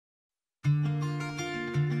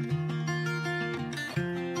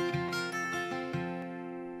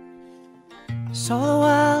Saw the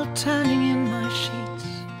world turning in my sheets,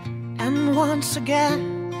 and once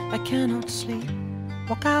again I cannot sleep.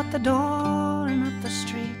 Walk out the door and up the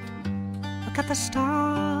street, look at the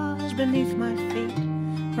stars beneath my feet.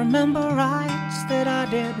 Remember rights that I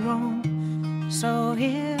did wrong, so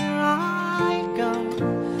here I go.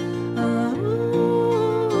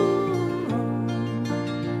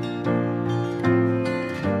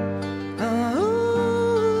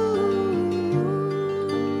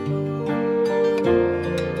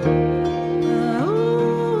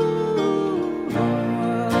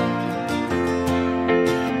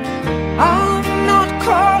 I'm not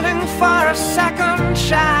calling for a second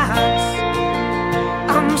chance,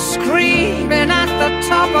 I'm screaming at the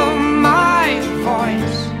top of my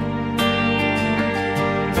voice.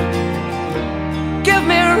 Give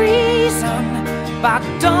me reason, but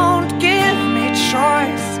don't give me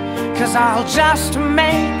choice, 'cause I'll just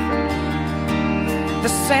make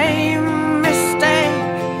the same mistake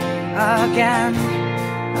again.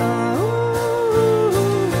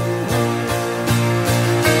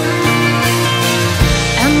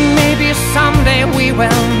 And maybe someday we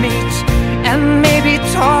will meet, and maybe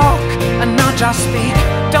talk and not just speak.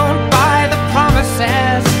 Don't buy the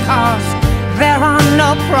promises, 'cause there are no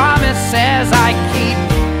promises I keep,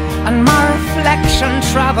 and my reflection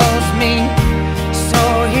troubles me.